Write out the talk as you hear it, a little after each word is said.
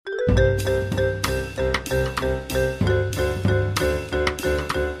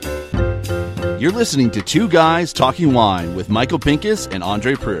You're listening to Two Guys Talking Wine with Michael Pincus and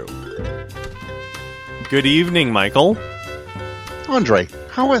Andre Proulx. Good evening, Michael. Andre,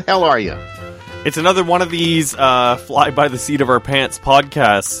 how the hell are you? It's another one of these fly by the seat of our pants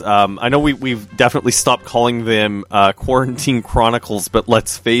podcasts. I know we've definitely stopped calling them Quarantine Chronicles, but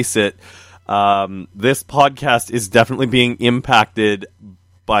let's face it, this podcast is definitely being impacted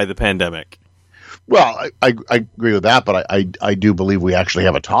by the pandemic. Well, I agree with that, but I do believe we actually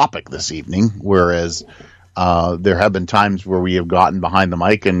have a topic this evening, whereas there have been times where we have gotten behind the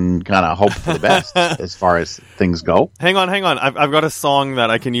mic and kind of hoped for the best as far as things go. Hang on. I've got a song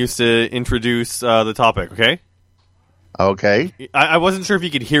that I can use to introduce the topic, okay? Okay. I wasn't sure if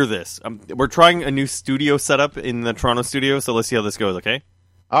you could hear this. We're trying a new studio setup in the Toronto studio, so let's see how this goes, okay?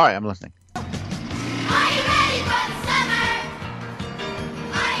 All right, I'm listening.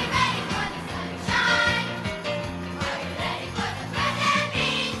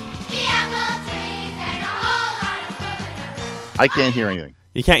 I can't hear anything.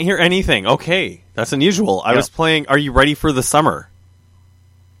 You can't hear anything. Okay. That's unusual. I was playing Are You Ready for the Summer?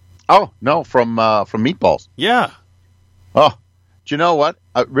 Oh, no, from Meatballs. Yeah. Oh, do you know what?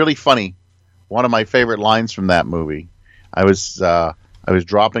 Really funny. One of my favorite lines from that movie. I was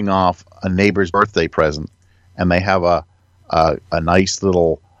dropping off a neighbor's birthday present, and they have a nice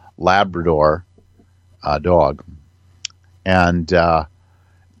little Labrador dog. And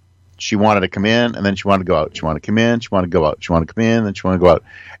she wanted to come in, and then she wanted to go out. She wanted to come in, she wanted to go out. She wanted to come in, then she wanted to go out.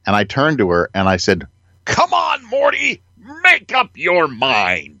 And I turned to her, and I said, "Come on, Morty, make up your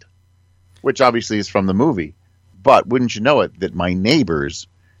mind." Which obviously is from the movie. But wouldn't you know it, that my neighbors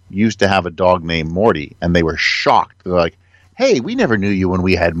used to have a dog named Morty, and they were shocked. They're like, "Hey, we never knew you when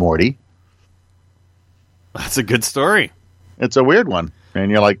we had Morty." That's a good story. It's a weird one.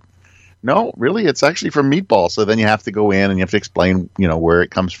 And you're like, no, really, it's actually from Meatballs. So then you have to go in and you have to explain, where it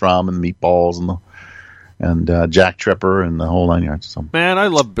comes from, and the Meatballs and Jack Tripper and the whole 9 yards. So, man, I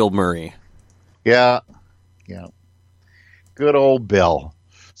love Bill Murray. Yeah. Good old Bill.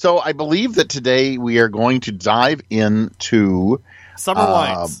 So I believe that today we are going to dive into summer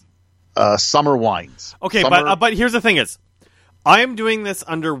wines. Summer wines. Okay, but here's the thing: is I am doing this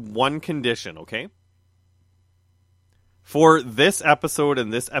under one condition. Okay. For this episode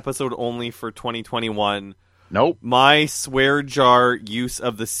and this episode only for 2021, nope. My swear jar use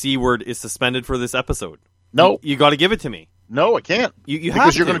of the C word is suspended for this episode. Nope. You got to give it to me. No, I can't. You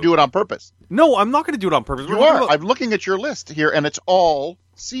because you're going to do it on purpose. No, I'm not going to do it on purpose. You are. I'm looking at your list here, and it's all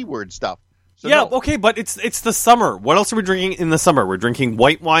C word stuff. So yeah, no. Okay, but it's the summer. What else are we drinking in the summer? We're drinking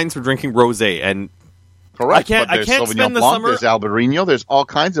white wines. We're drinking rosé, and correct. I can't spend the Blanc, summer. There's Albarino. There's all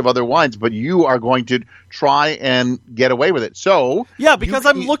kinds of other wines, but you are going to try and get away with it. So yeah, because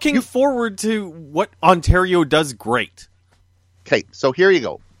I'm looking forward to what Ontario does great. Okay, so here you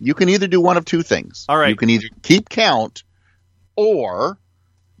go. You can either do one of two things. All right. You can either keep count, or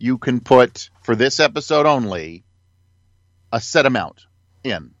you can put, for this episode only, a set amount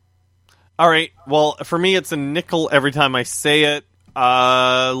in. All right. Well, for me, it's a nickel every time I say it.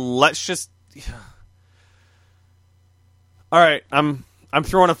 Let's just. All right, I'm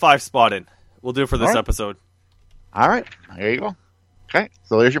throwing a 5 spot in. We'll do it for this episode. All right, there you go. Okay,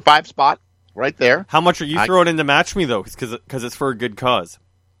 so there's your 5 spot right there. How much are you throwing in to match me though? Because it's for a good cause.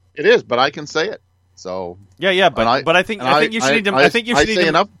 It is, but I can say it. So yeah, but I think you should need to. I think you should say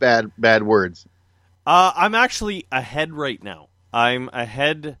enough bad words. I'm actually ahead right now. I'm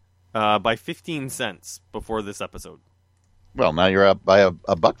ahead by 15 cents before this episode. Well, now you're up by a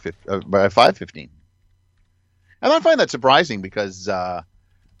buck by $5.15. And I find that surprising because I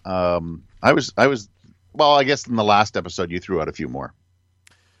was well, I guess in the last episode you threw out a few more.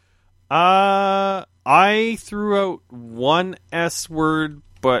 I threw out one S word,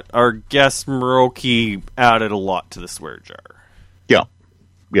 but our guest Muroki added a lot to the swear jar. Yeah.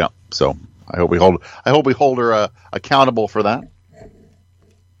 So I hope we hold her accountable for that.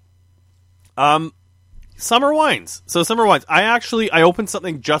 Summer wines. So summer wines. I opened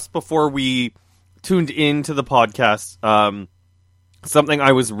something just before we tuned into the podcast. Something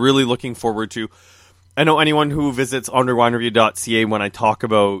I was really looking forward to. I know anyone who visits underwinereview.ca, when I talk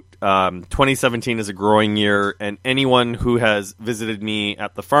about 2017 as a growing year, and anyone who has visited me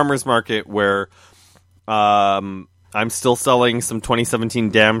at the farmer's market where I'm still selling some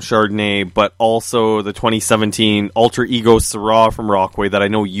 2017 Dam Chardonnay, but also the 2017 Alter Ego Syrah from Rockaway that I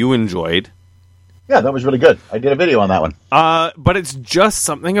know you enjoyed. Yeah, that was really good. I did a video on that one. But it's just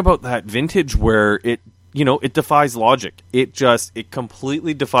something about that vintage where it defies logic. It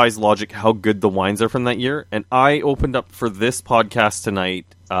completely defies logic how good the wines are from that year. And I opened up for this podcast tonight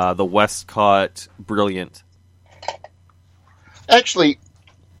the Westcott Brilliant. Actually,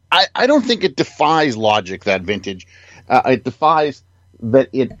 I don't think it defies logic, that vintage. It defies that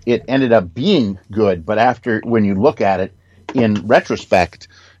it ended up being good, but when you look at it in retrospect,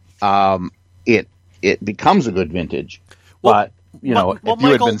 it becomes a good vintage. Well, but if you Michael,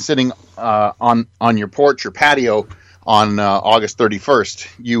 had been sitting on your porch or patio on August 31st,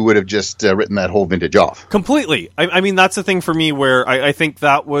 you would have just written that whole vintage off completely. I mean, that's the thing for me where I think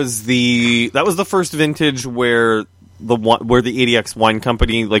that was the first vintage where the ADX Wine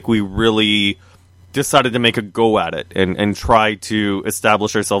Company, like, we really decided to make a go at it and try to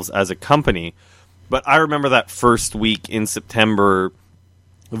establish ourselves as a company. But I remember that first week in September,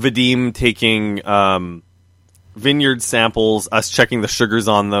 Vadim taking vineyard samples, us checking the sugars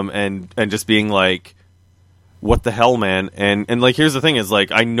on them, and just being like, what the hell, man? And like, here's the thing is,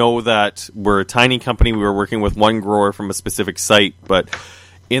 like, I know that we're a tiny company. We were working with one grower from a specific site, but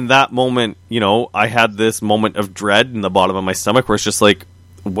in that moment, I had this moment of dread in the bottom of my stomach where it's just like,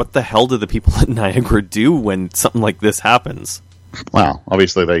 what the hell do the people at Niagara do when something like this happens? Well,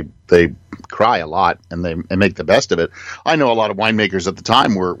 obviously they cry a lot and they make the best of it. I know a lot of winemakers at the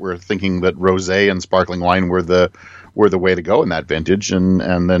time were thinking that rosé and sparkling wine were the way to go in that vintage, and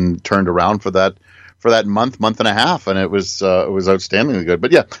then turned around for that month and a half, and it was outstandingly good.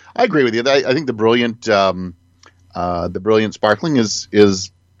 But yeah, I agree with you. I think the Brilliant Sparkling is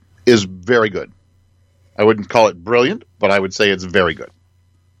very good. I wouldn't call it brilliant, but I would say it's very good.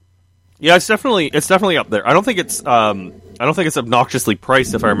 Yeah, it's definitely up there. I don't think it's obnoxiously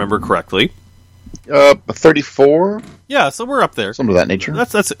priced, if I remember correctly. 34. Yeah, so we're up there. Something of that nature.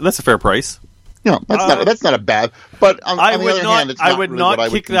 That's a fair price. Yeah, that's not a bad. But on the other hand, it's not I would really not what I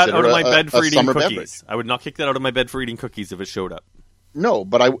kick would that out of my consider bed for eating summer cookies. beverage. I would not kick that out of my bed for eating cookies if it showed up. No,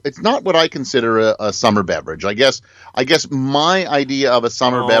 but it's not what I consider a summer beverage. I guess my idea of a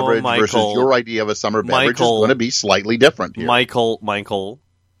summer beverage versus your idea of a summer beverage is going to be slightly different here. Michael,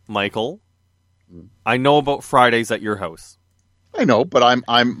 I know about Fridays at your house. I know, but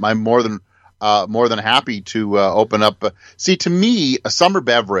I'm more than happy to open up. See, to me, a summer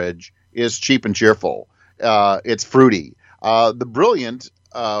beverage is cheap and cheerful. It's fruity. The Brilliant.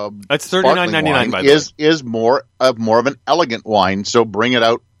 That's $39.99. By the way, is more of an elegant wine. So bring it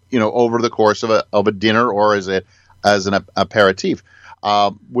out, over the course of a dinner or as an aperitif.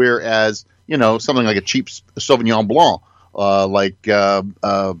 Whereas something like a cheap Sauvignon Blanc, like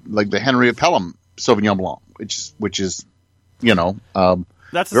the Henry Pelham Sauvignon Blanc, which is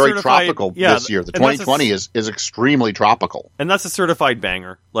that's very tropical this year. The 2020 is extremely tropical, and that's a certified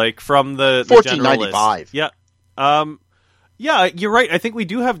banger. Like from the $14.95. Yeah. Yeah, you're right. I think we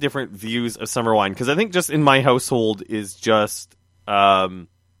do have different views of summer wine, because I think just in my household is just I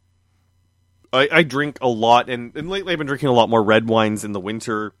drink a lot, and lately I've been drinking a lot more red wines in the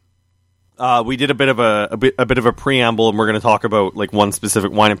winter. We did a bit of a preamble, and we're going to talk about like one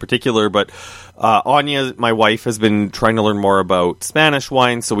specific wine in particular. But Anya, my wife, has been trying to learn more about Spanish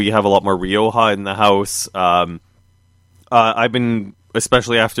wine, so we have a lot more Rioja in the house. I've been,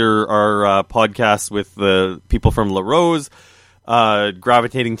 especially after our podcast with the people from La Rose,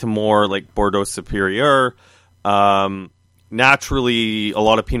 gravitating to more like Bordeaux Superior. Naturally, a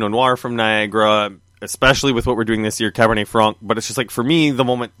lot of Pinot Noir from Niagara, especially with what we're doing this year, Cabernet Franc. But it's just like, for me, the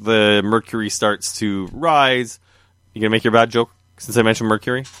moment the mercury starts to rise, you gonna make your bad joke since I mentioned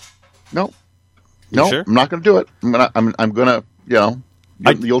mercury? No, sure? I'm not gonna do it. I'm gonna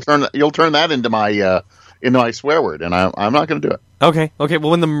you'll turn that into my swear word, and I'm not gonna do it. Okay.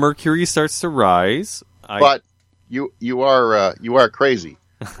 Well, when the mercury starts to rise, but you are crazy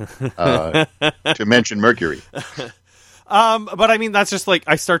to mention mercury. But I mean, that's just like,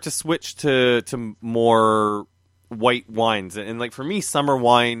 I start to switch to more white wines, and like for me, summer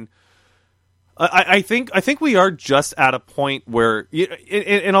wine. I think we are just at a point where,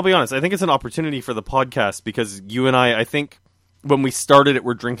 and I'll be honest, I think it's an opportunity for the podcast, because you and I think when we started it,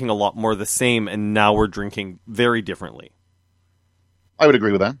 we're drinking a lot more the same, and now we're drinking very differently. I would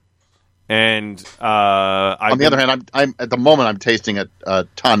agree with that. And on the other hand, I'm at the moment I'm tasting a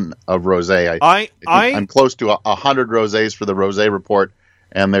ton of rosé. I'm close to 100 rosés for the rosé report,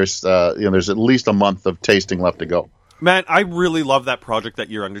 and there's at least a month of tasting left to go. Man, I really love that project that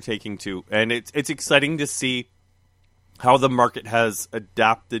you're undertaking too, and it's exciting to see how the market has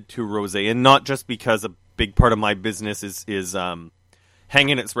adapted to rosé, and not just because a big part of my business is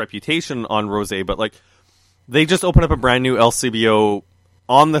hanging its reputation on rosé, but like they just opened up a brand new LCBO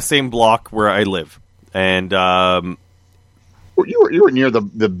on the same block where I live, and you were near the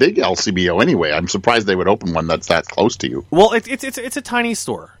big LCBO anyway. I'm surprised they would open one that's that close to you. Well, it's a tiny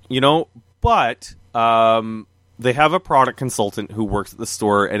store, but they have a product consultant who works at the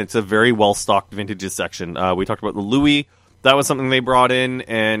store, and it's a very well-stocked vintages section. We talked about the Louis. That was something they brought in,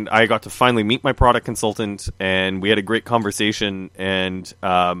 and I got to finally meet my product consultant, and we had a great conversation, and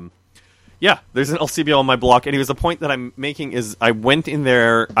yeah, there's an LCBO on my block. Anyways, the point that I'm making is I went in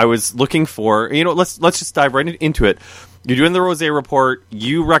there, I was looking for, let's just dive right into it. You're doing the Rosé report.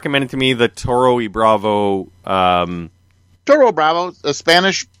 You recommended to me the Toro y Bravo. Toro Bravo, a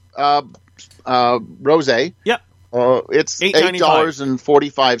Spanish rosé. Yeah. It's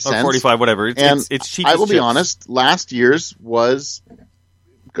 $8.45. Or 45, whatever. It's cheap. I will be honest, last year's was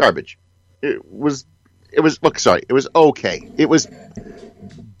garbage. It was okay. It was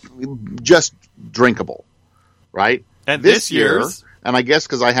just drinkable, right? And this year's, and I guess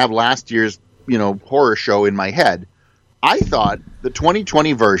because I have last year's, horror show in my head, I thought the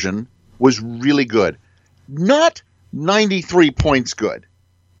 2020 version was really good. Not 93 points good.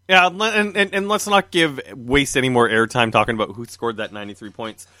 Yeah, and let's not waste any more airtime talking about who scored that 93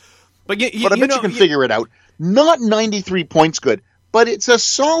 points. But I bet you can figure it out. Not 93 points good, but it's a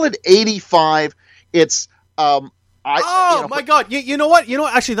solid 85. It's my God! You know what?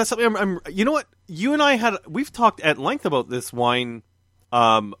 Actually, that's something. You know what? You and I we've talked at length about this wine,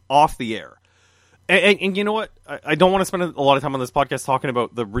 off the air, and you know what? I don't want to spend a lot of time on this podcast talking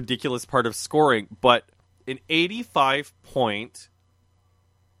about the ridiculous part of scoring, but an 85-point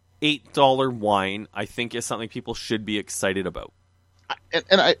 $8 wine, I think, is something people should be excited about.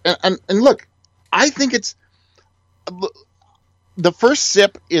 And look, I think it's the first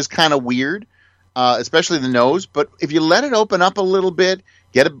sip is kind of weird. Especially the nose, but if you let it open up a little bit,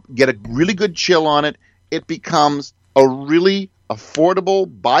 get a really good chill on it, it becomes a really affordable,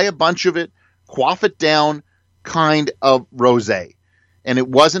 buy a bunch of it, quaff it down kind of rosé. And it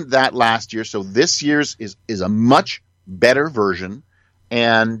wasn't that last year, so this year's is a much better version,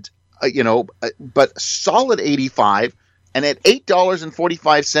 and but solid 85, and at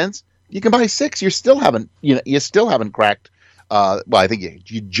 $8.45, you can buy 6. You still haven't cracked. I think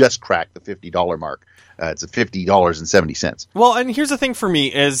you just cracked the $50 mark. It's at $50.70. Well, and here's the thing for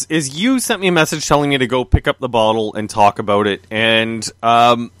me is you sent me a message telling me to go pick up the bottle and talk about it. And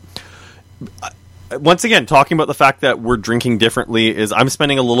once again, talking about the fact that we're drinking differently is I'm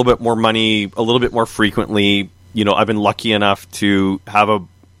spending a little bit more money, a little bit more frequently. I've been lucky enough to have a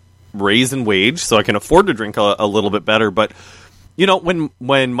raise in wage, so I can afford to drink a little bit better. But,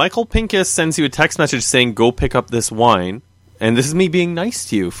 when Michael Pincus sends you a text message saying, go pick up this wine, and this is me being nice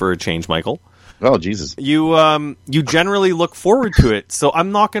to you for a change, Michael. Oh, Jesus. You generally look forward to it. So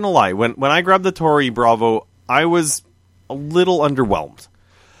I'm not going to lie. When I grabbed the Toro y Bravo, I was a little underwhelmed.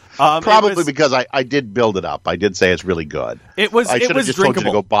 Probably because I did build it up. I did say it's really good. I should have just drinkable. told you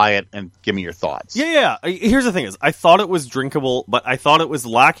to go buy it and give me your thoughts. Yeah. Here's the thing is, I thought it was drinkable, but I thought it was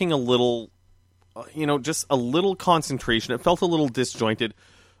lacking a little, just a little concentration. It felt a little disjointed.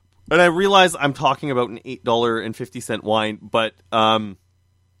 And I realize I'm talking about an $8.50 wine, but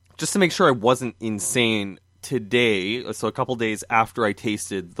just to make sure I wasn't insane, today, so a couple days after I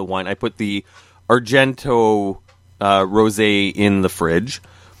tasted the wine, I put the Argento Rosé in the fridge.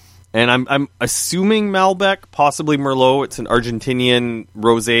 And I'm assuming Malbec, possibly Merlot. It's an Argentinian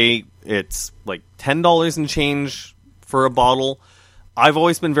rosé. It's like $10 and change for a bottle. I've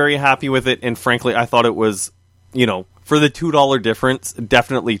always been very happy with it, and frankly, I thought it was, for the $2 difference,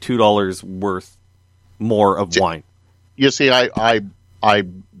 definitely $2 worth more of wine. You see, I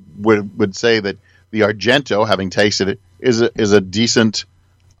would say that the Argento, having tasted it, is a decent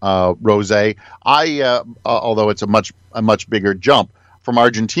rosé. Although it's a much bigger jump. From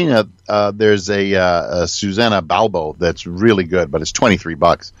Argentina, there's a Susana Balbo that's really good, but it's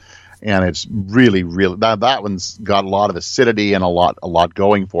 $23, and it's really, really that one's got a lot of acidity and a lot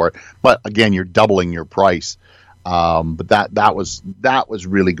going for it. But again, you're doubling your price. But that was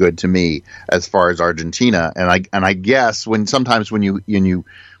really good to me as far as Argentina, and I guess sometimes when you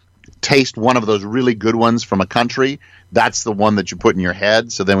taste one of those really good ones from a country, that's the one that you put in your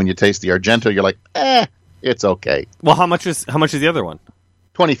head. So then when you taste the Argento, you're like, it's okay. Well, how much is the other one?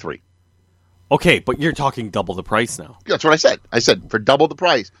 23. Okay, but you're talking double the price now. That's what I said. I said for double the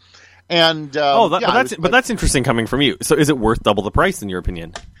price. And but that's interesting coming from you. So is it worth double the price in your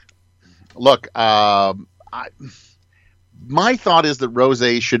opinion? Look, my thought is that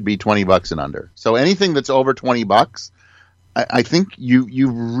rosé should be $20 and under. So anything that's over $20, I think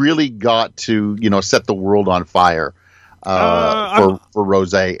you've really got to set the world on fire for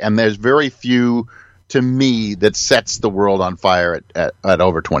rosé, and there's very few to me that sets the world on fire at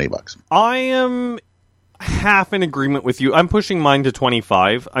over $20. I am half in agreement with you. I'm pushing mine to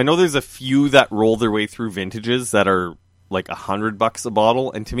 25. I know there's a few that roll their way through vintages that are like $100 a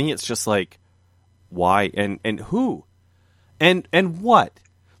bottle, and to me it's just like, why and who and what.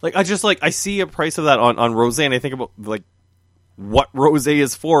 Like I see a price of that on rosé, and I think about like what rosé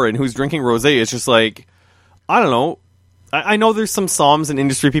is for and who's drinking rosé. It's just like, I don't know. I know there's some somms and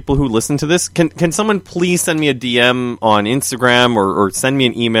industry people who listen to this. Can someone please send me a DM on Instagram or send me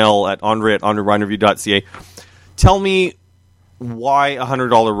an email at andre@andrewinereview.ca. Tell me why $100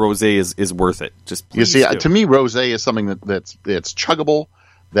 rosé is worth it. Just please. You see, to me, rosé is something that's chuggable.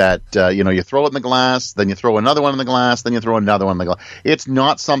 That you throw it in the glass, then you throw another one in the glass, then you throw another one in the glass. It's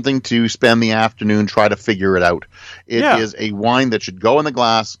not something to spend the afternoon try to figure it out. It is a wine that should go in the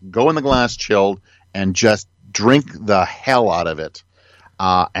glass chilled, and just drink the hell out of it.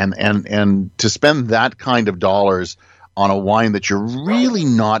 And to spend that kind of dollars on a wine that you're really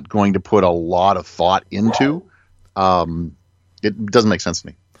not going to put a lot of thought into, it doesn't make sense to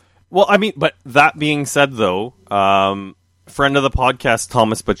me. Well, I mean, but that being said, though, friend of the podcast,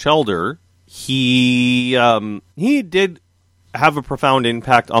 Thomas Bachelder, he did have a profound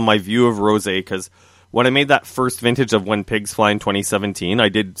impact on my view of rosé, because when I made that first vintage of When Pigs Fly in 2017, I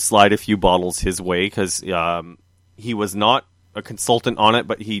did slide a few bottles his way, because he was not a consultant on it,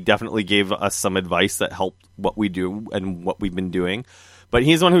 but he definitely gave us some advice that helped what we do and what we've been doing. But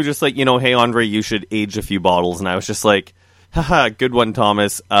he's one who just like, hey, Andre, you should age a few bottles. And I was just like, haha, good one,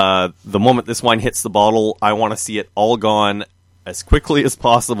 Thomas. The moment this wine hits the bottle, I want to see it all gone as quickly as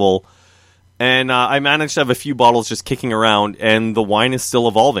possible. And I managed to have a few bottles just kicking around, and the wine is still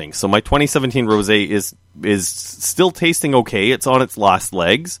evolving. So my 2017 rosé is still tasting okay. It's on its last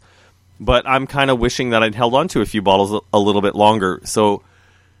legs, but I'm kind of wishing that I'd held on to a few bottles a little bit longer. So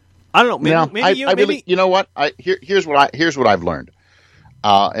I don't know. Maybe you know what? Here's what I've learned.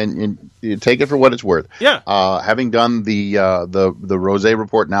 And you take it for what it's worth. Yeah. Having done the rosé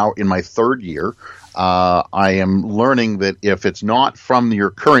report now in my third year, I am learning that if it's not from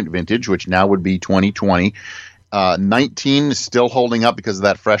your current vintage, which now would be 2020, 19 is still holding up because of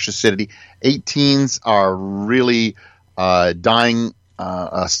that fresh acidity. 18s are really dying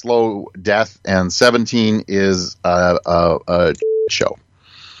a slow death, and 17 is a show.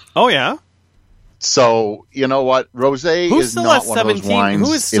 Oh yeah. So, you know what? Rosé is not one of those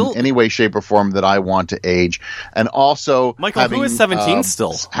wines in any way, shape, or form that I want to age. And also, Michael, who is 17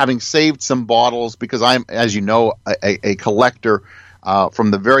 still? Having saved some bottles, because I'm, as you know, a collector. From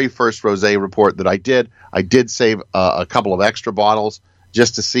the very first rosé report that I did save a couple of extra bottles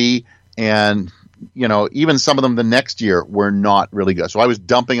just to see. And, even some of them the next year were not really good. So I was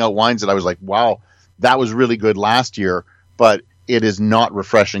dumping out wines that I was like, wow, that was really good last year, but it is not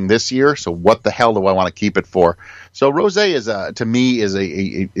refreshing this year, so what the hell do I want to keep it for? So rosé is to me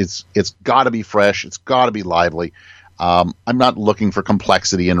it's got to be fresh, it's got to be lively. I'm not looking for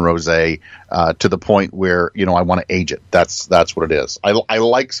complexity in rosé to the point where I want to age it. That's what it is. I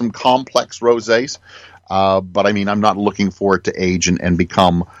like some complex rosés, but I mean I'm not looking for it to age and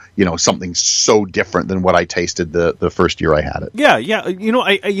become something so different than what I tasted the first year I had it. Yeah.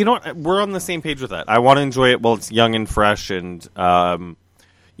 We're on the same page with that. I want to enjoy it while it's young and fresh, and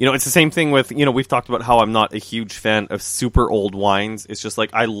it's the same thing with we've talked about how I'm not a huge fan of super old wines. It's just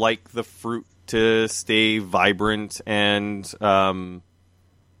like I like the fruit to stay vibrant and vibrant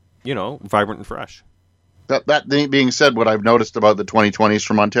and fresh. That being said, what I've noticed about the 2020s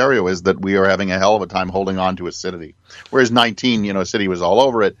from Ontario is that we are having a hell of a time holding on to acidity. Whereas 19, acidity was all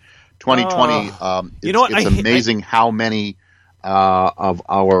over it. 2020, it's amazing how many of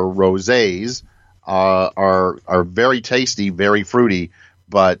our rosés are very tasty, very fruity,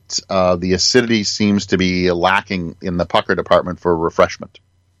 but the acidity seems to be lacking in the pucker department for refreshment.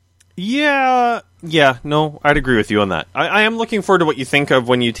 Yeah, no, I'd agree with you on that. I am looking forward to what you think of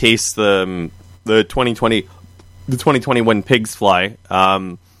when you taste the 2020 When Pigs Fly.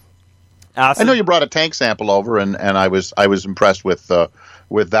 I know you brought a tank sample over, and I was impressed with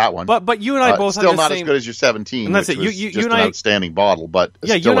that one. But you and I both still had the not same, as good as your 17. And that's which it. Was you just and an I, outstanding bottle, but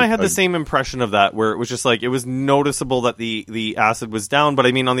yeah, you and I had the same impression of that, where it was just like it was noticeable that the acid was down. But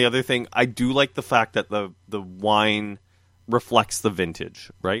I mean, on the other thing, I do like the fact that the wine reflects the vintage,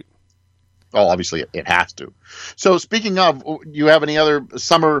 right? Oh, obviously it has to. So speaking of, do you have any other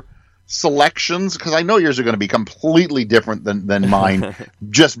summer selections? Because I know yours are going to be completely different than mine,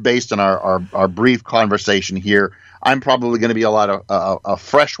 just based on our brief conversation here. I'm probably going to be a lot of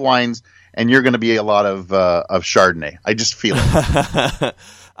fresh wines, and you're going to be a lot of Chardonnay. I just feel it.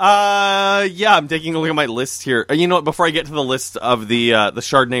 Yeah, I'm taking a look at my list here. You know what? Before I get to the list of the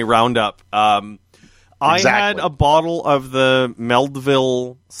Chardonnay roundup, I had a bottle of the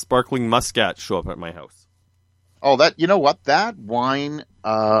Meldville Sparkling Muscat show up at my house. Oh, that wine,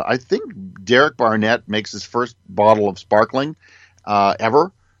 I think Derek Barnett makes his first bottle of sparkling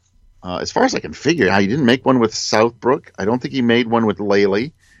ever. as far as I can figure, he didn't make one with Southbrook. I don't think he made one with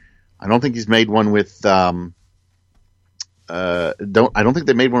Lely. I don't think he's made one with. I don't think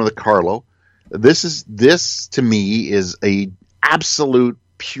they made one with the Carlo. This to me is a absolute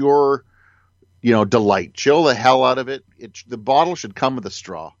pure, delight. Chill the hell out of it. The bottle should come with a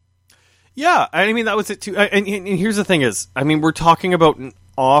straw. Yeah, I mean that was it too. And here's the thing: we're talking about an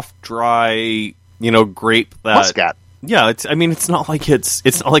off-dry, grape that Muscat. Yeah, it's not like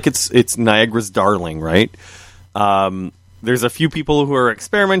it's Niagara's darling, right? There's a few people who are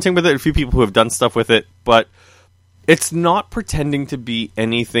experimenting with it, a few people who have done stuff with it, but it's not pretending to be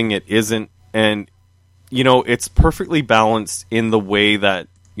anything it isn't, and it's perfectly balanced in the way that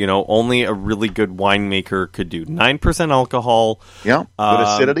only a really good winemaker could do. 9% alcohol. Yeah, good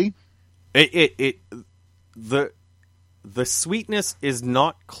acidity. The sweetness is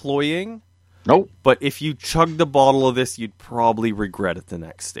not cloying. Nope. But if you chugged a bottle of this, you'd probably regret it the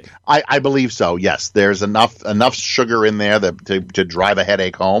next day. I believe so. Yes, there's enough sugar in there to drive a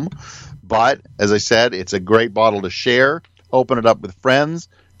headache home. But as I said, it's a great bottle to share. Open it up with friends.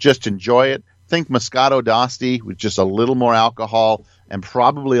 Just enjoy it. Think Moscato d'Asti with just a little more alcohol and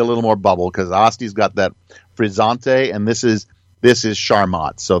probably a little more bubble, because Asti's got that frizzante, and this is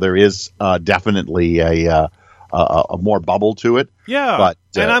Charmat. So there is definitely a more bubble to it. Yeah, but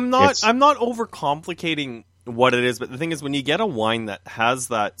and I'm not overcomplicating what it is, but the thing is, when you get a wine that has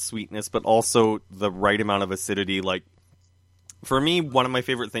that sweetness but also the right amount of acidity, like for me, one of my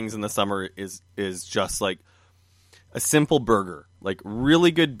favorite things in the summer is just like a simple burger, like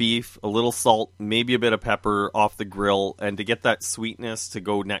really good beef, a little salt, maybe a bit of pepper off the grill, and to get that sweetness to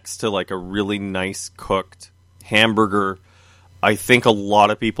go next to like a really nice cooked hamburger. I think a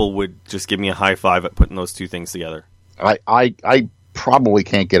lot of people would just give me a high five at putting those two things together. I probably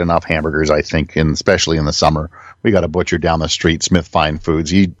can't get enough hamburgers, I think, especially in the summer. We got a butcher down the street, Smith Fine Foods.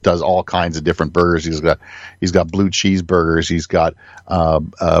 He does all kinds of different burgers. He's got blue cheeseburgers. He's got I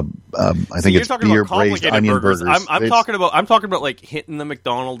think it's beer braised onion burgers. I'm talking about like hitting the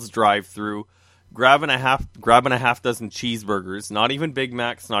McDonald's drive-through, grabbing a half dozen cheeseburgers, not even Big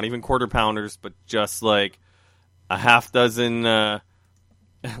Macs, not even quarter pounders, but just like a half dozen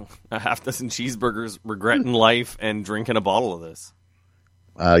cheeseburgers, regretting life, and drinking a bottle of this.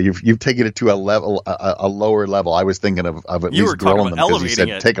 You've taken it to a lower level. I was thinking of at least grilling them, because you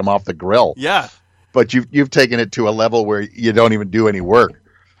said take them off the grill. Yeah, but you've taken it to a level where you don't even do any work.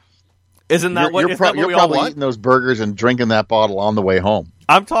 Isn't that what you're we probably all want? eating those burgers and drinking that bottle on the way home?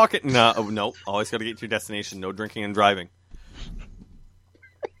 I'm talking no. Always got to get to your destination. No drinking and driving.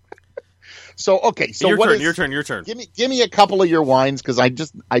 So okay, so your turn. Give me a couple of your wines, because I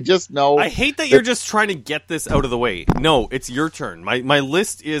just know. I hate that you're just trying to get this out of the way. No, it's your turn. My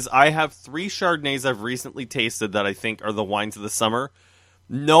list is, I have 3 Chardonnays I've recently tasted that I think are the wines of the summer.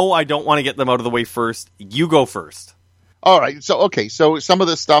 No, I don't want to get them out of the way first. You go first. All right. So some of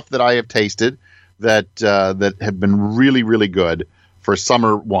the stuff that I have tasted that have been really, really good for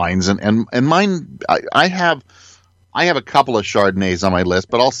summer wines, and mine, I have a couple of Chardonnays on my list,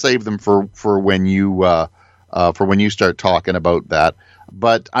 but I'll save them for when you start talking about that.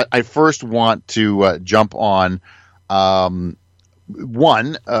 But I first want to jump on Featherstone,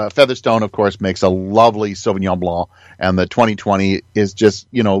 of course, makes a lovely Sauvignon Blanc, and the 2020 is just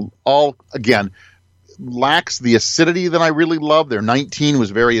all again lacks the acidity that I really love. Their 19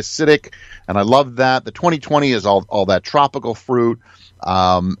 was very acidic, and I love that. The 2020 is all that tropical fruit.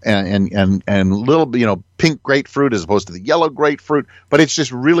 And little, pink grapefruit as opposed to the yellow grapefruit, but it's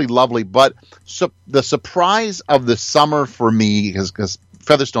just really lovely. But the surprise of the summer for me, because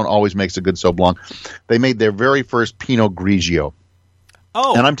Featherstone always makes a good Sauv Blanc, they made their very first Pinot Grigio.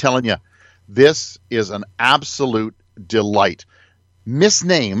 Oh. And I'm telling you, this is an absolute delight.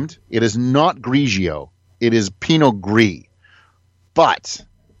 Misnamed, it is not Grigio, it is Pinot Gris. But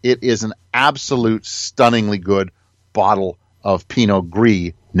it is an absolute stunningly good bottle of Pinot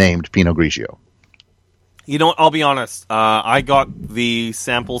Gris named Pinot Grigio. I'll be honest. I got the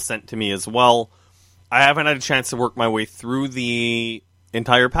sample sent to me as well. I haven't had a chance to work my way through the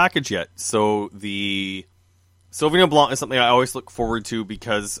entire package yet. So the Sauvignon Blanc is something I always look forward to,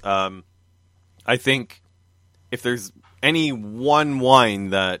 because I think if there's any one wine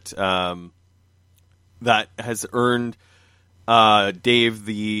that that has earned Dave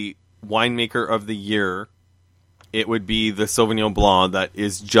the winemaker of the year, it would be the Sauvignon Blanc. That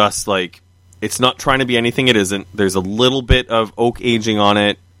is just like, it's not trying to be anything it isn't. There's a little bit of oak aging on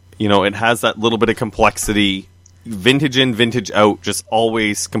it. It has that little bit of complexity. Vintage in, vintage out, just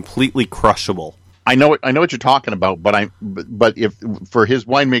always completely crushable. I know what you're talking about, but if for his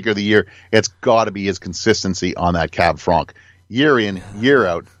winemaker of the year, it's got to be his consistency on that Cab Franc. year in, year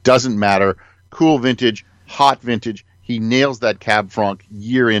out. Doesn't matter. Cool vintage, hot vintage. He nails that Cab Franc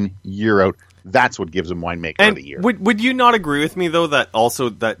year in, year out. That's what gives him winemaker of the year. Would you not agree with me though that also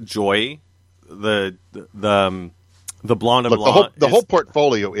that Joy, the Blonde and Blanc, the whole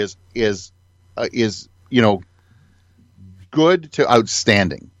portfolio is good to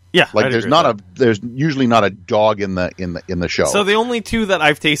outstanding. Yeah, like there's usually not a dog in the show. So the only two that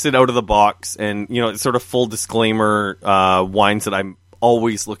I've tasted out of the box, and it's sort of full disclaimer, wines that I'm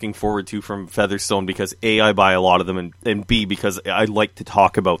always looking forward to from Featherstone because A, I buy a lot of them, and B, because I like to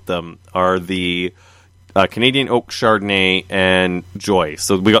talk about them, are the Canadian Oak Chardonnay and Joy.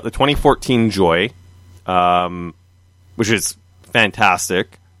 So we got the 2014 Joy, which is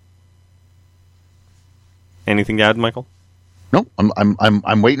fantastic. Anything to add, Michael? No,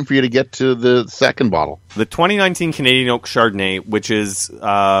 I'm waiting for you to get to the second bottle. The 2019 Canadian Oak Chardonnay, which is,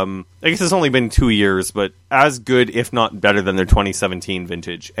 I guess it's only been 2 years, but as good, if not better, than their 2017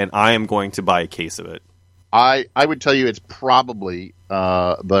 vintage. And I am going to buy a case of it. I would tell you it's probably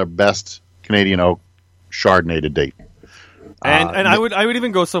the best Canadian Oak Chardonnay to date. And I would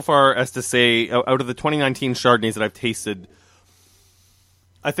even go so far as to say, out of the 2019 Chardonnays that I've tasted,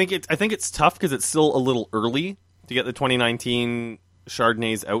 I think it's tough because it's still a little early to get the 2019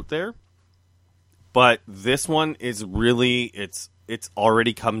 Chardonnays out there, but this one is really it's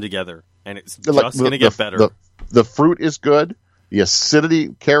already come together, and it's just going to get better. The fruit is good. The acidity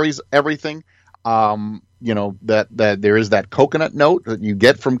carries everything. That there is that coconut note that you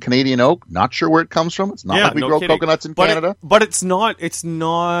get from Canadian Oak. Not sure where it comes from. It's not like we grow coconuts in Canada. But it's not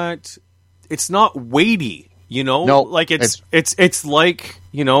weighty. No, like it's like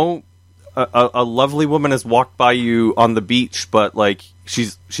a lovely woman has walked by you on the beach, but like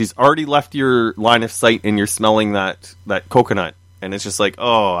she's already left your line of sight, and you're smelling that coconut, and it's just like,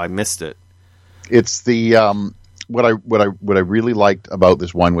 oh, I missed it. It's the what I really liked about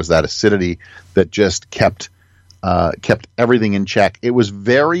this wine was that acidity that just kept everything in check. It was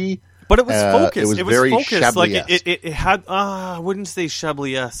very, but it was focused. It was very focused. Like Chablis-esque. it had. I wouldn't say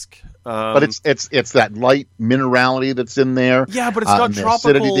Chablis-esque. But it's that light minerality that's in there. Yeah, but it's got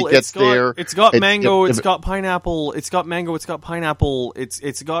tropical. It's got mango. It's got pineapple. It's got mango. It's got pineapple.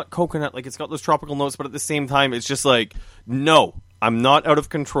 It's got coconut. Like it's got those tropical notes. But at the same time, it's just like, no, I'm not out of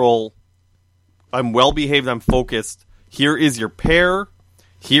control. I'm well behaved. I'm focused. Here is your pear.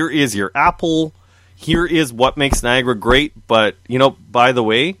 Here is your apple. Here is what makes Niagara great. But by the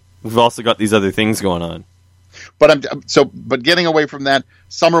way, we've also got these other things going on. But but getting away from that,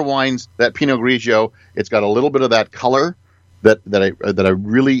 summer wines, that Pinot Grigio, it's got a little bit of that color that I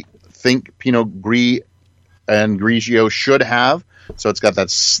really think Pinot Gris and Grigio should have. So it's got that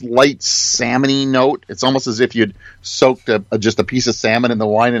slight salmony note. It's almost as if you'd soaked just a piece of salmon in the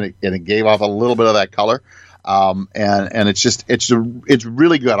wine, and it gave off a little bit of that color. And it's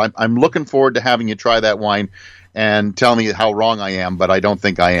really good. I'm looking forward to having you try that wine and tell me how wrong I am, but I don't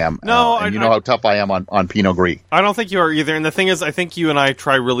think I am. No, and how tough I am on Pinot Gris. I don't think you are either. And the thing is, I think you and I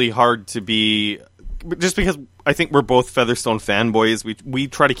try really hard to be, just because I think we're both Featherstone fanboys, we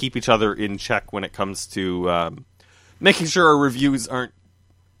try to keep each other in check when it comes to making sure our reviews aren't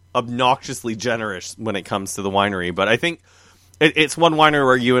obnoxiously generous when it comes to the winery. But I think it's one winery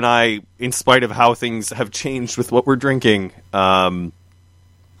where you and I, in spite of how things have changed with what we're drinking,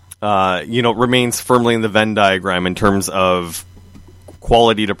 remains firmly in the Venn diagram in terms of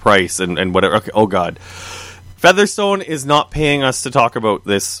quality to price and whatever. Okay, oh God, Featherstone is not paying us to talk about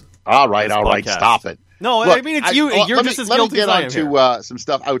this. All right, stop it. No, look, I mean it's you. You're just as guilty as I am. Let me get on to some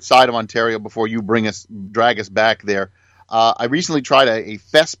stuff outside of Ontario before you drag us back there. I recently tried a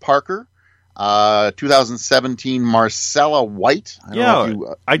Fess Parker 2017 Marcella White. I don't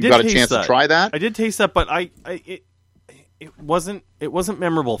know if you got a chance to try that. I did taste that, but it wasn't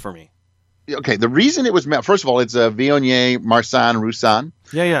memorable for me. Okay, the reason it was first of all, it's a Viognier Marsanne Roussanne.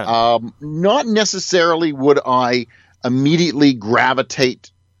 Yeah. Not necessarily would I immediately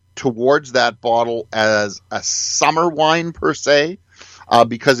gravitate towards that bottle as a summer wine per se,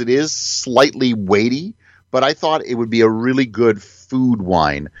 because it is slightly weighty. But I thought it would be a really good food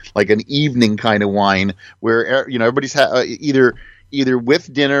wine, like an evening kind of wine where everybody's either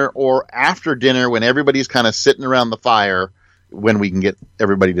with dinner or after dinner when everybody's kind of sitting around the fire, when we can get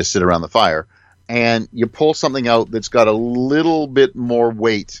everybody to sit around the fire, and you pull something out that's got a little bit more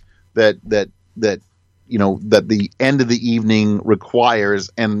weight that the end of the evening requires,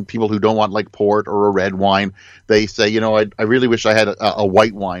 and people who don't want like port or a red wine, they say, I really wish I had a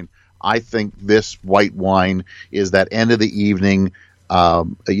white wine. I think this white wine is that end of the evening,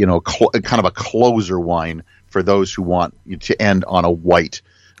 kind of a closer wine for those who want to end on a white.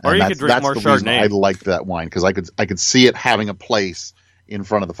 Or And you could drink more the reason Chardonnay. I liked that wine, because I could see it having a place in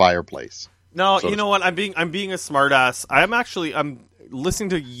front of the fireplace. No, So you know what? I'm being a smartass. I'm listening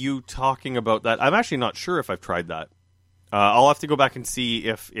to you talking about that. I'm actually not sure if I've tried that. I'll have to go back and see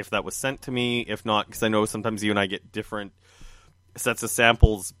if that was sent to me. If not, because I know sometimes you and I get different sets of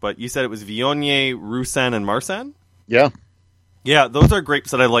samples. But you said it was Viognier, Roussanne, and Marsanne? Yeah. Yeah, those are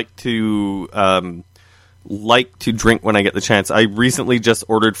grapes that I like to drink when I get the chance. I recently just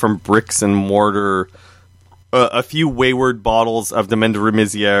ordered from Bricks and Mortar a few wayward bottles of the Mende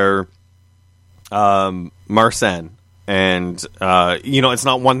Marsanne. And it's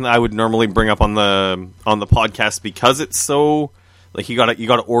not one that I would normally bring up on the podcast because it's so like you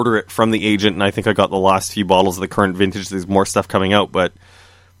gotta order it from the agent, and I think I got the last few bottles of the current vintage. There's more stuff coming out, but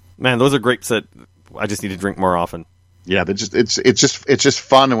man, those are grapes that I just need to drink more often. Yeah, it's just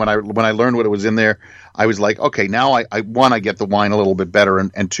fun. And when I learned what it was in there, I was like, okay, now I get the wine a little bit better,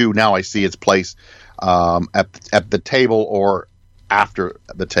 and two, now I see its place at the table or after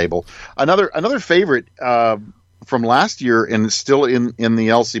the table. Another favorite from last year and still in the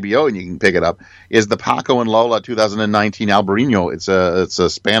LCBO, and you can pick it up, is the Paco and Lola 2019 Albarino. It's a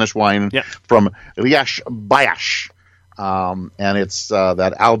Spanish wine from Riash Bayash, and it's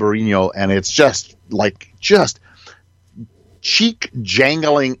that Albarino, and it's just cheek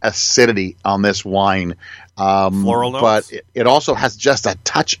jangling acidity on this wine. Floral notes, but it also has just a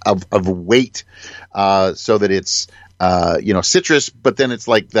touch of weight, so that it's citrus, but then it's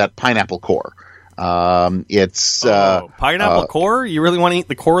like that pineapple core. It's pineapple core. You really want to eat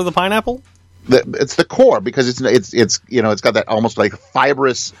the core of the pineapple? It's the core, because it's got that almost like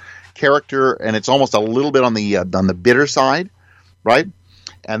fibrous character, and it's almost a little bit on the bitter side, right?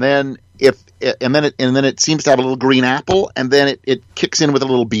 And then it seems to have a little green apple, and then it kicks in with a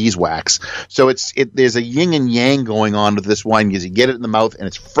little beeswax. So there's a yin and yang going on with this wine, because you get it in the mouth and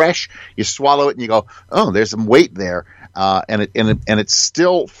it's fresh. You swallow it and you go, oh, there's some weight there, and it's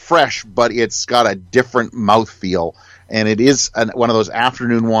still fresh, but it's got a different mouthfeel. And it is one of those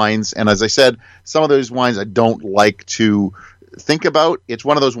afternoon wines. And as I said, some of those wines I don't like to think about. It's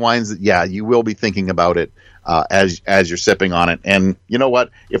one of those wines that, yeah, you will be thinking about it as you're sipping on it. And you know what?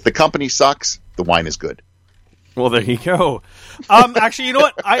 If the company sucks, the wine is good. Well, there you go. Actually, you know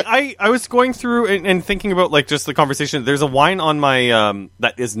what? I was going through and thinking about like just the conversation. There's a wine on my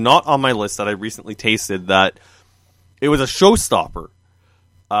that is not on my list that I recently tasted that it was a showstopper.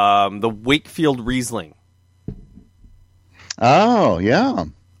 The Wakefield Riesling. Oh, yeah.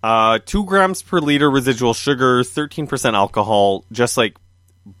 2 grams per liter residual sugar, 13% alcohol, just like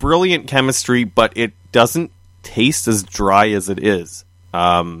brilliant chemistry, but it doesn't taste as dry as it is.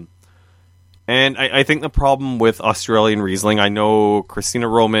 And I think the problem with Australian Riesling, I know Christina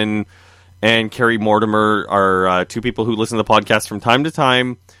Roman and Carrie Mortimer are two people who listen to the podcast from time to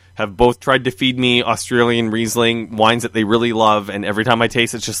time, have both tried to feed me Australian Riesling wines that they really love, and every time I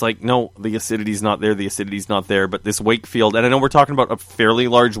taste it's just like, no, the acidity's not there, but this Wakefield, and I know we're talking about a fairly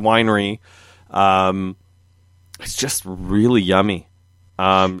large winery, it's just really yummy.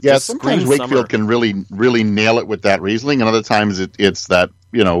 Yeah, sometimes Wakefield summer. can really, really nail it with that Riesling, and other times it's that,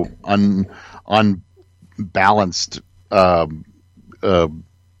 unbalanced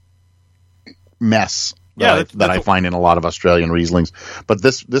mess that I find in a lot of Australian Rieslings. But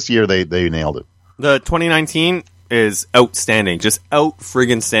this year they nailed it. The 2019 is outstanding, just out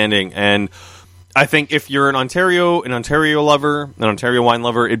friggin' standing, and I think if you're an Ontario lover, an Ontario wine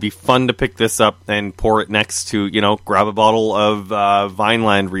lover, it'd be fun to pick this up and pour it next to, grab a bottle of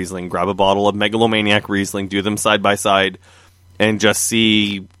Vineland Riesling, grab a bottle of Megalomaniac Riesling, do them side by side, and just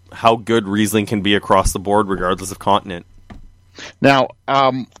see how good Riesling can be across the board, regardless of continent. Now,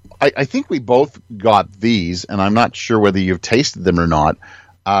 I think we both got these, and I'm not sure whether you've tasted them or not,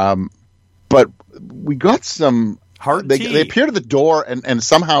 but we got some... They appeared at the door, and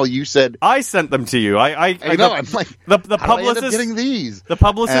somehow you said... I sent them to you. I know, I'm like, the how publicist, did I end up getting these? The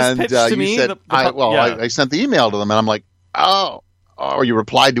publicist pitched to me. Said, I sent the email to them, and I'm like, or you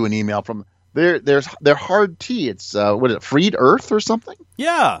replied to an email from... They're hard tea. It's, what is it, Freed Earth or something?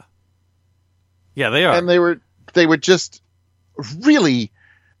 Yeah. Yeah, they are. And they were just really...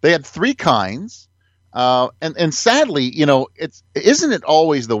 They had 3 kinds, and sadly, isn't it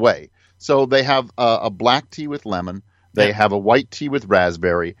always the way? So they have a black tea with lemon, they have a white tea with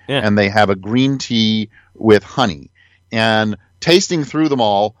raspberry, and they have a green tea with honey. And tasting through them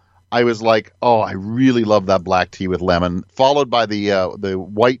all, I was like, oh, I really love that black tea with lemon, followed by the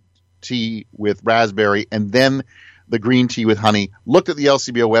white tea with raspberry, and then the green tea with honey. Looked at the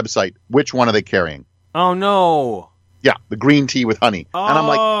LCBO website. Which one are they carrying? Oh, no. Yeah, the green tea with honey. And I'm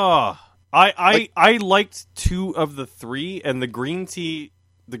like... I liked 2 of the 3, and the green tea...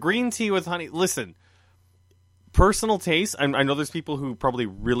 The green tea with honey. Listen, personal taste. I know there's people who probably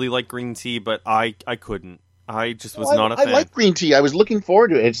really like green tea, but I couldn't. I just was not a fan. I like green tea. I was looking forward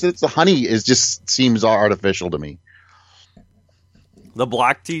to it. It's the honey just seems artificial to me. The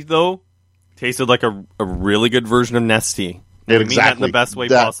black tea, though, tasted like a really good version of Nestea. I mean that in the best way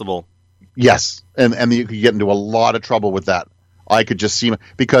possible. Yes, and you could get into a lot of trouble with that. I could just see,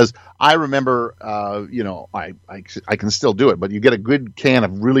 because I remember, I can still do it, but you get a good can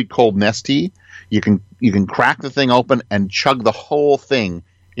of really cold Nestea. You can crack the thing open and chug the whole thing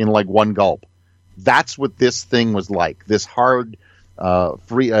in like one gulp. That's what this thing was like. This hard,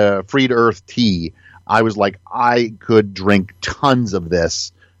 free to earth tea. I was like, I could drink tons of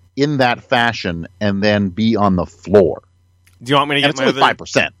this in that fashion and then be on the floor. Do you want me to get my other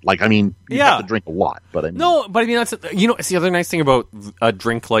 5%? Like, I mean, you have to drink a lot, but I mean, no, but I mean that's it's the other nice thing about a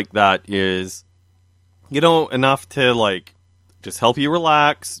drink like that is, enough to like just help you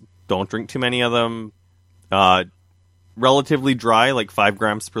relax. Don't drink too many of them. Relatively dry, like 5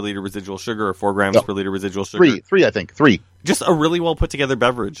 grams per liter residual sugar or 4 grams per liter residual sugar. Three, I think. 3. Just a really well put together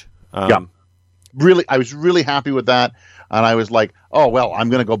beverage. Really, I was really happy with that, and I was like, oh well, I'm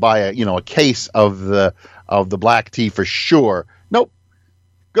going to go buy a case of the black tea for sure. Nope.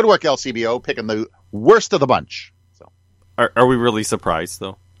 Good work, LCBO, picking the worst of the bunch. So, are we really surprised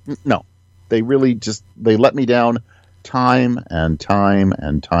though? No, they really they let me down time and time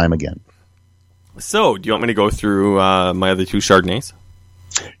and time again. So, do you want me to go through my other 2 Chardonnays?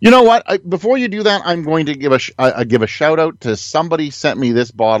 You know what? Before you do that, I'm going to give a shout out to somebody sent me this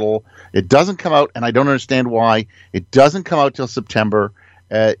bottle. It doesn't come out, and I don't understand why. It doesn't come out till September.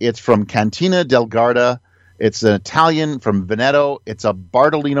 It's from Cantina del Garda. It's an Italian from Veneto. It's a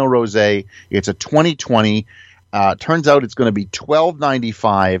Bardolino Rosé. It's a 2020. Turns out it's going to be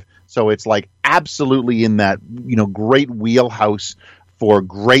 $12.95. So it's like absolutely in that great wheelhouse for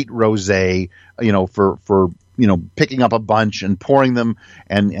great rosé. For picking up a bunch and pouring them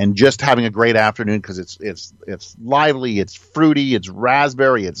and just having a great afternoon, because it's lively, it's fruity, it's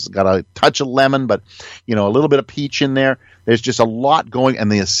raspberry, it's got a touch of lemon, but a little bit of peach in there. There's just a lot going,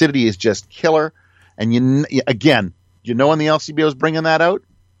 and the acidity is just killer. And when the LCBO is bringing that out?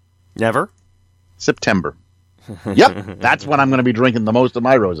 Never. September. Yep, that's when I'm going to be drinking the most of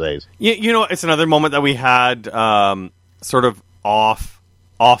my rosés. It's another moment that we had sort of off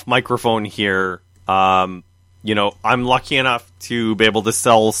microphone here. I'm lucky enough to be able to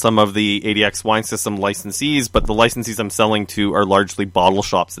sell some of the ADX Wine System licensees, but the licensees I'm selling to are largely bottle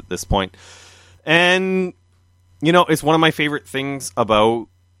shops at this point. And, it's one of my favorite things about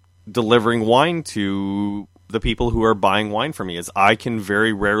delivering wine to the people who are buying wine from me is I can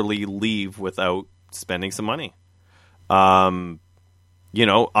very rarely leave without spending some money. I'm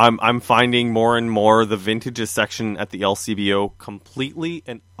finding more and more the vintages section at the LCBO completely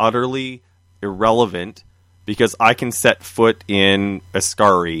and utterly irrelevant, because I can set foot in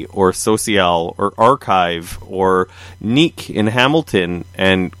Ascari or Social or Archive or Neek in Hamilton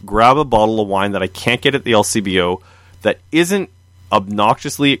and grab a bottle of wine that I can't get at the LCBO that isn't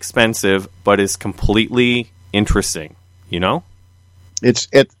obnoxiously expensive but is completely interesting. You know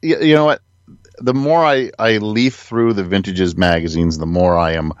what? The more I leaf through the vintages magazines, the more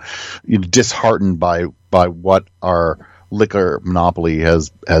I am disheartened by what our liquor monopoly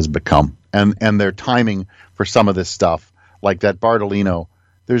has become, and their timing for some of this stuff, like that Bardolino.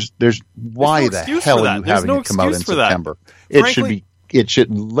 There's why the hell are you having it come out in September? It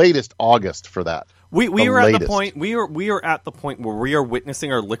should latest August for that. We are at the point we are at the point where we are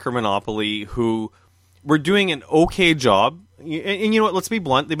witnessing our liquor monopoly, who we're doing an okay job. And you know what? Let's be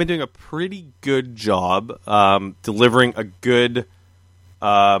blunt. They've been doing a pretty good job delivering a good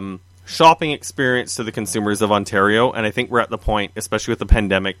shopping experience to the consumers of Ontario. And I think we're at the point, especially with the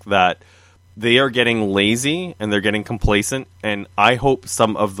pandemic, that they are getting lazy and they're getting complacent. And I hope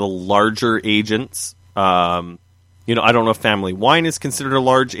some of the larger agents, I don't know if Family Wine is considered a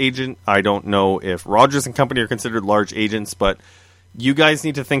large agent. I don't know if Rogers and Company are considered large agents, but you guys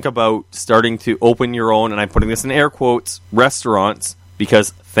need to think about starting to open your own, and I'm putting this in air quotes, restaurants, because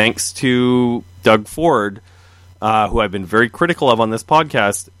thanks to Doug Ford, who I've been very critical of on this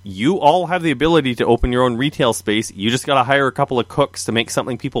podcast, you all have the ability to open your own retail space. You just got to hire a couple of cooks to make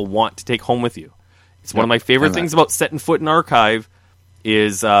something people want to take home with you. It's one of my favorite things about setting foot in Archive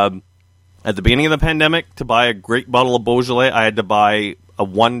is at the beginning of the pandemic, to buy a great bottle of Beaujolais, I had to buy a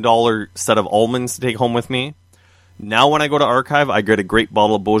 $1 set of almonds to take home with me. Now when I go to Archive, I get a great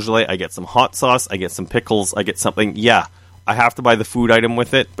bottle of Beaujolais, I get some hot sauce, I get some pickles, I get something. Yeah, I have to buy the food item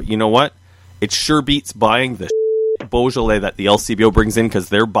with it, but you know what? It sure beats buying the Beaujolais that the LCBO brings in, because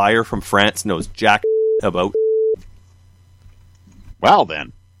their buyer from France knows jack about. Well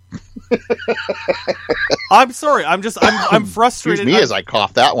then. I'm sorry. I'm frustrated. Excuse me as I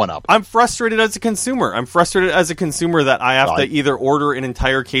cough that one up. I'm frustrated as a consumer. I'm frustrated as a consumer that I have to either order an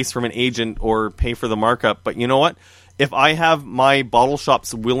entire case from an agent or pay for the markup. But you know what? If I have my bottle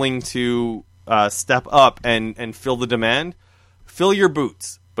shops willing to step up and fill the demand, fill your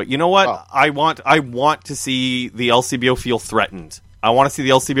boots. But you know what? Oh. I want to see the LCBO feel threatened. I want to see the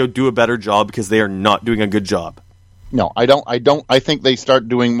LCBO do a better job because they are not doing a good job. No, I don't. I think they start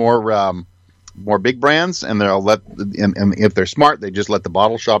doing more big brands, and they'll let. And if they're smart, they just let the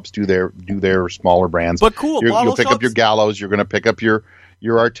bottle shops do their smaller brands. But cool, you'll pick up your Gallows. You're going to pick up your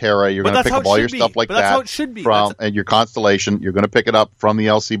Arterra. You're going to pick up all your stuff like that. That's how it should be. And your Constellation. You're going to pick it up from the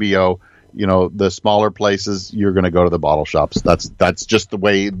LCBO. You know, the smaller places, you're going to go to the bottle shops. That's just the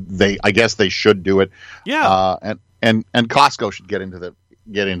way I guess they should do it. Yeah. And Costco should get into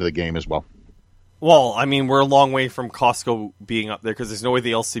the game as well. Well, I mean, we're a long way from Costco being up there because there's no way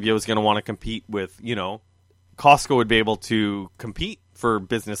the LCBO is going to want to compete with, Costco would be able to compete for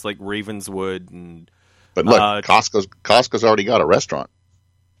business like Ravenswood and. But look, Costco's already got a restaurant.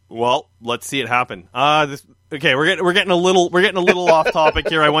 Well, let's see it happen. Okay, we're getting a little off topic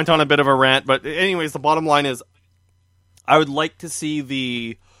here. I went on a bit of a rant, but anyways, the bottom line is, I would like to see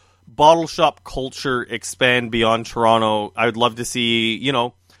the bottle shop culture expand beyond Toronto. I would love to see,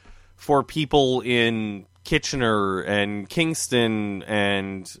 for people in Kitchener and Kingston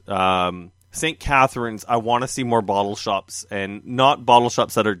and St. Catharines, I want to see more bottle shops, and not bottle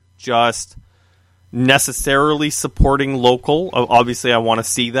shops that are just necessarily supporting local. Obviously, I want to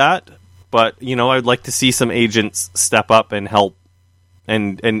see that, but I'd like to see some agents step up and help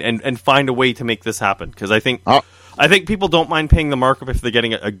and find a way to make this happen, because I think people don't mind paying the markup if they're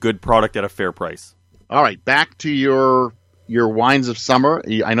getting a good product at a fair price. All right, back to your wines of summer.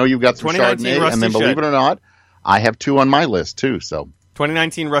 I know you've got some Chardonnay, Rusty and then believe Shed. it or not, I have two on my list too. So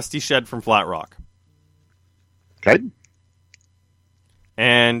 2019 Rusty Shed from Flat Rock. Okay.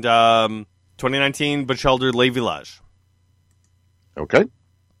 And 2019 Bachelder Le Village. Okay.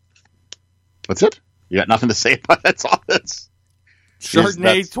 That's it? You got nothing to say about that? That's all this.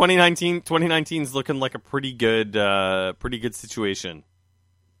 Chardonnay 2019 is looking like a pretty good situation.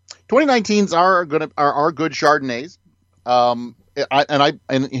 2019s are good Chardonnays.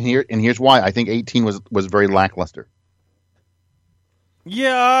 Here's why. I think 18 was very lackluster.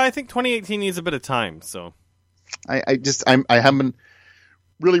 Yeah, I think 2018 needs a bit of time, so I haven't been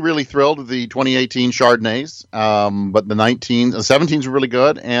really thrilled with the 2018 Chardonnays, but the 17s were really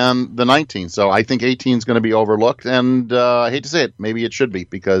good, and the 19s. So I think 18 is going to be overlooked, and I hate to say it, maybe it should be,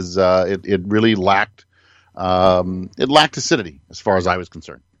 because it really lacked acidity as far as I was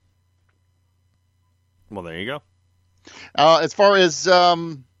concerned. Well, there you go. As far as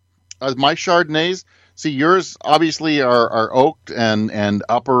my Chardonnays, see, yours obviously are oaked and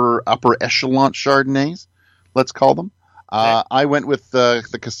upper echelon Chardonnays, let's call them. I went with the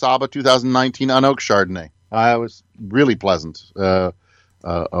Casaba 2019 unoaked Chardonnay. It was really pleasant. A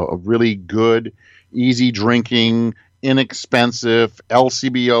really good, easy drinking, inexpensive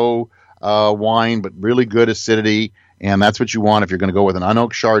LCBO wine, but really good acidity. And that's what you want if you're going to go with an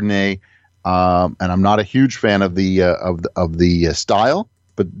unoaked Chardonnay. And I'm not a huge fan of the style,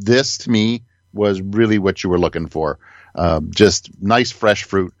 but this to me was really what you were looking for. Just nice fresh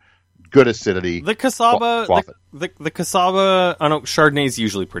fruit. Good acidity. The Casaba, the Casaba unoaked Chardonnay is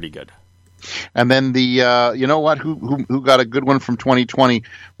usually pretty good. And then the you know what? Who got a good one from 2020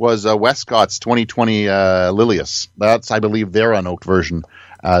 was Westcott's 2020 Lilius. That's, I believe, their unoaked version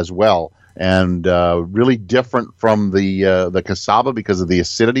as well, and really different from the Casaba because of the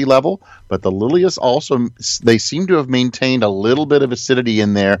acidity level. But the Lilius also, they seem to have maintained a little bit of acidity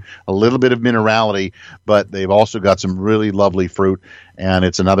in there, a little bit of minerality, but they've also got some really lovely fruit. And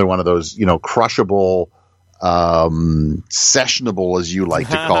it's another one of those, crushable, sessionable, as you like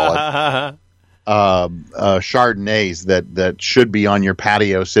to call it, Chardonnays that should be on your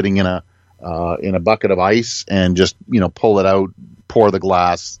patio, sitting in a bucket of ice, and just pull it out, pour the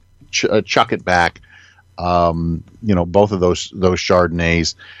glass, chuck it back. Both of those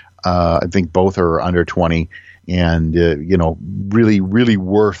Chardonnays, I think both are under 20, and really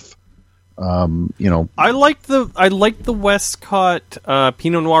worth. I like the Westcott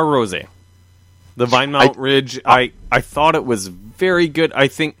Pinot Noir Rosé, the Vinemount Ridge. I thought it was very good. I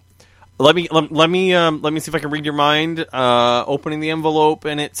think let me see if I can read your mind. Opening the envelope,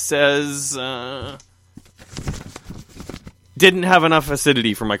 and it says didn't have enough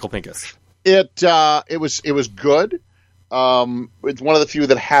acidity for Michael Pincus. It was good, It's one of the few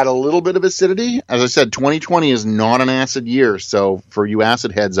that had a little bit of acidity. As I said, 2020 is not an acid year, so for you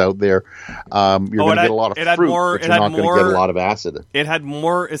acid heads out there, you're going to get a lot of fruit, but you're not going to get a lot of acid. It had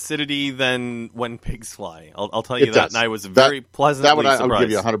more acidity than When Pigs Fly. I'll tell you that, and I was very pleasantly surprised. I would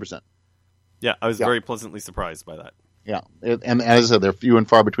give you 100%. Yeah, I was very pleasantly surprised by that. Yeah, and as I said, they're few and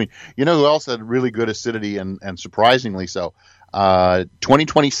far between. You know who else had really good acidity and surprisingly so?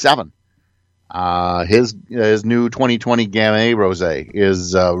 2027. His new 2020 Gamay Rosé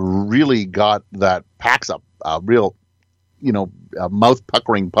is really got that packs up a real, mouth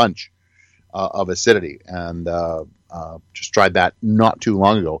puckering punch of acidity, and just tried that not too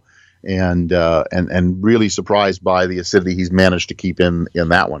long ago, and really surprised by the acidity he's managed to keep in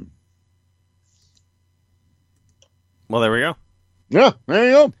that one. Well, there we go. Yeah, there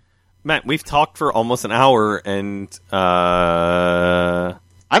you go. Matt, we've talked for almost an hour, and I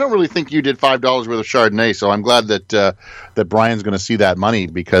don't really think you did $5 worth of Chardonnay, so I'm glad that Brian's going to see that money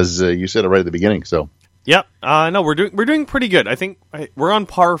because you said it right at the beginning. So, yep, no, we're doing pretty good. I think we're on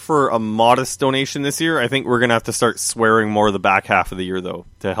par for a modest donation this year. I think we're going to have to start swearing more the back half of the year though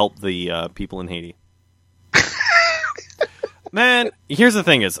to help the people in Haiti. Man, here's the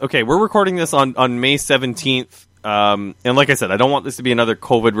thing: okay, we're recording this on May 17th, and like I said, I don't want this to be another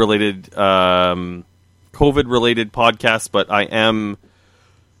COVID related podcast, but I am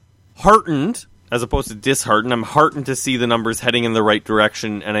heartened as opposed to disheartened. I'm heartened to see the numbers heading in the right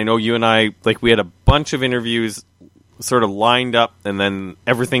direction, and I know you and I, we had a bunch of interviews sort of lined up, and then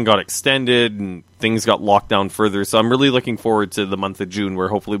everything got extended and things got locked down further, so I'm really looking forward to the month of June where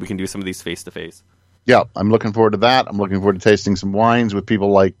hopefully we can do some of these face-to-face. Yeah, I'm looking forward to that. I'm looking forward to tasting some wines with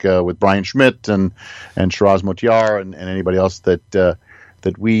people like with Brian Schmidt and Shiraz Motiar and anybody else that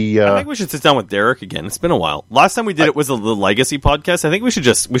we. I think we should sit down with Derek again. It's been a while. Last time we did it was the Legacy podcast. I think we should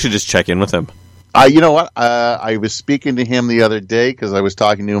just check in with him. You know what? I was speaking to him the other day because I was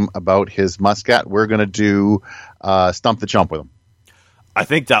talking to him about his Muscat. We're going to do Stump the Chump with him. I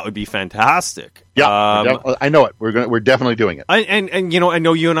think that would be fantastic. Yeah, I know it. We're definitely doing it. And I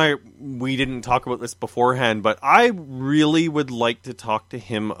know you and we didn't talk about this beforehand, but I really would like to talk to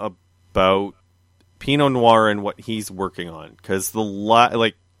him about Pinot Noir and what he's working on, because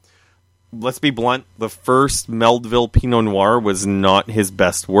let's be blunt, the first Meldville Pinot Noir was not his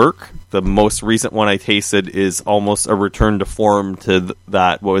best work. The most recent one I tasted is almost a return to form to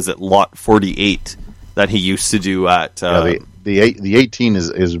that. What was it, Lot 48 that he used to do at the 18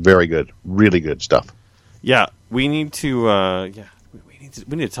 is very good, really good stuff. Yeah, we need to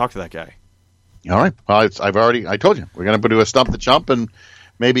we need to talk to that guy. All right. Well, I told you we're going to do a Stump the Chump, and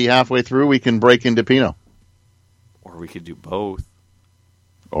maybe halfway through we can break into Pinot. Or we could do both.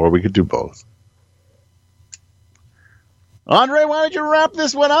 Andre, why don't you wrap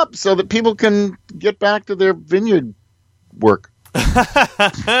this one up so that people can get back to their vineyard work?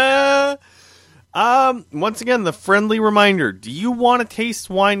 Once again, the friendly reminder. Do you want to taste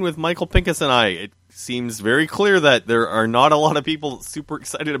wine with Michael Pinkus and I? It seems very clear that there are not a lot of people super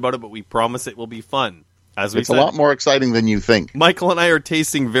excited about it, but we promise it will be fun. As we said, a lot more exciting than you think. Michael and I are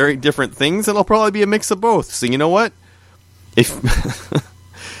tasting very different things, and it'll probably be a mix of both. So you know what? If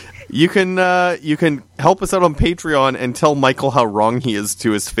you can help us out on Patreon and tell Michael how wrong he is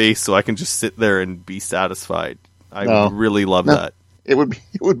to his face, so I can just sit there and be satisfied. I would really love that. It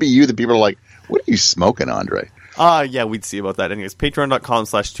would be you that people are like, what are you smoking, Andre? Yeah, we'd see about that. Anyways,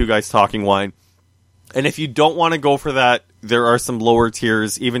 patreon.com/2guystalkingwine. And if you don't want to go for that, there are some lower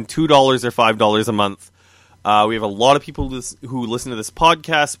tiers, even $2 or $5 a month. We have a lot of people who listen to this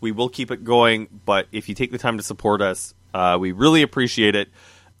podcast. We will keep it going, but if you take the time to support us, we really appreciate it.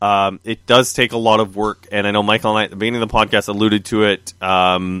 It does take a lot of work, and I know Michael and I at the beginning of the podcast alluded to it.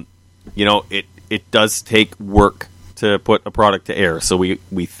 It does take work to put a product to air. So we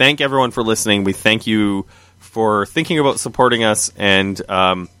thank everyone for listening. We thank you for thinking about supporting us, and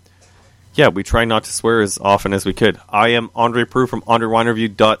we try not to swear as often as we could. I am Andre Prue from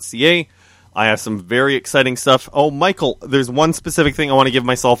AndreWineReview.ca. I have some very exciting stuff. Oh, Michael, there's one specific thing I want to give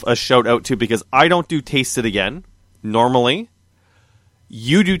myself a shout out to, because I don't do Taste It Again normally.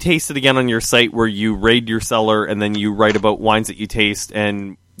 You do Taste It Again on your site, where you raid your cellar and then you write about wines that you taste,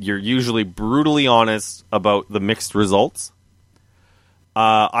 and you're usually brutally honest about the mixed results.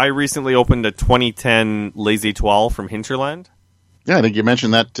 I recently opened a 2010 Les Etoiles from Hinterland. Yeah, I think you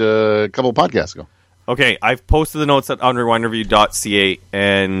mentioned that a couple of podcasts ago. Okay, I've posted the notes at AndreWineReview.ca,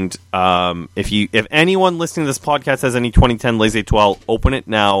 and if anyone listening to this podcast has any 2010 Les Etoiles, open it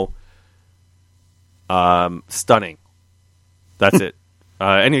now. Stunning. That's it.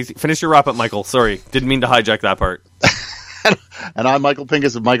 Anyway, finish your wrap up, Michael. Sorry, didn't mean to hijack that part. And I'm Michael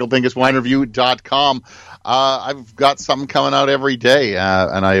Pincus of michaelpincuswinereview.com. I've got something coming out every day,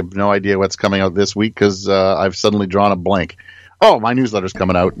 and I have no idea what's coming out this week because I've suddenly drawn a blank. Oh, my newsletter's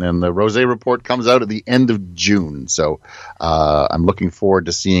coming out, and the Rosé Report comes out at the end of June. So I'm looking forward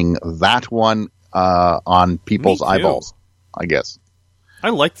to seeing that one on people's eyeballs, I guess. I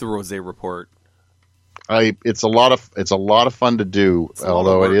like the Rosé Report. It's a lot of fun to do,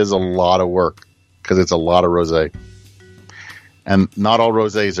 although it is a lot of work because it's a lot of rosé. And not all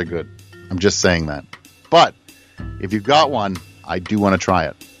rosés are good. I'm just saying that. But if you've got one, I do want to try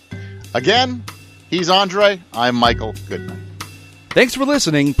it. Again, he's Andre. I'm Michael. Good night. Thanks for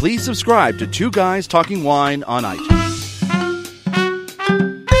listening. Please subscribe to Two Guys Talking Wine on iTunes.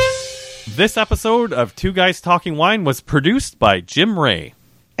 This episode of Two Guys Talking Wine was produced by Jim Ray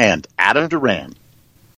And Adam Duran.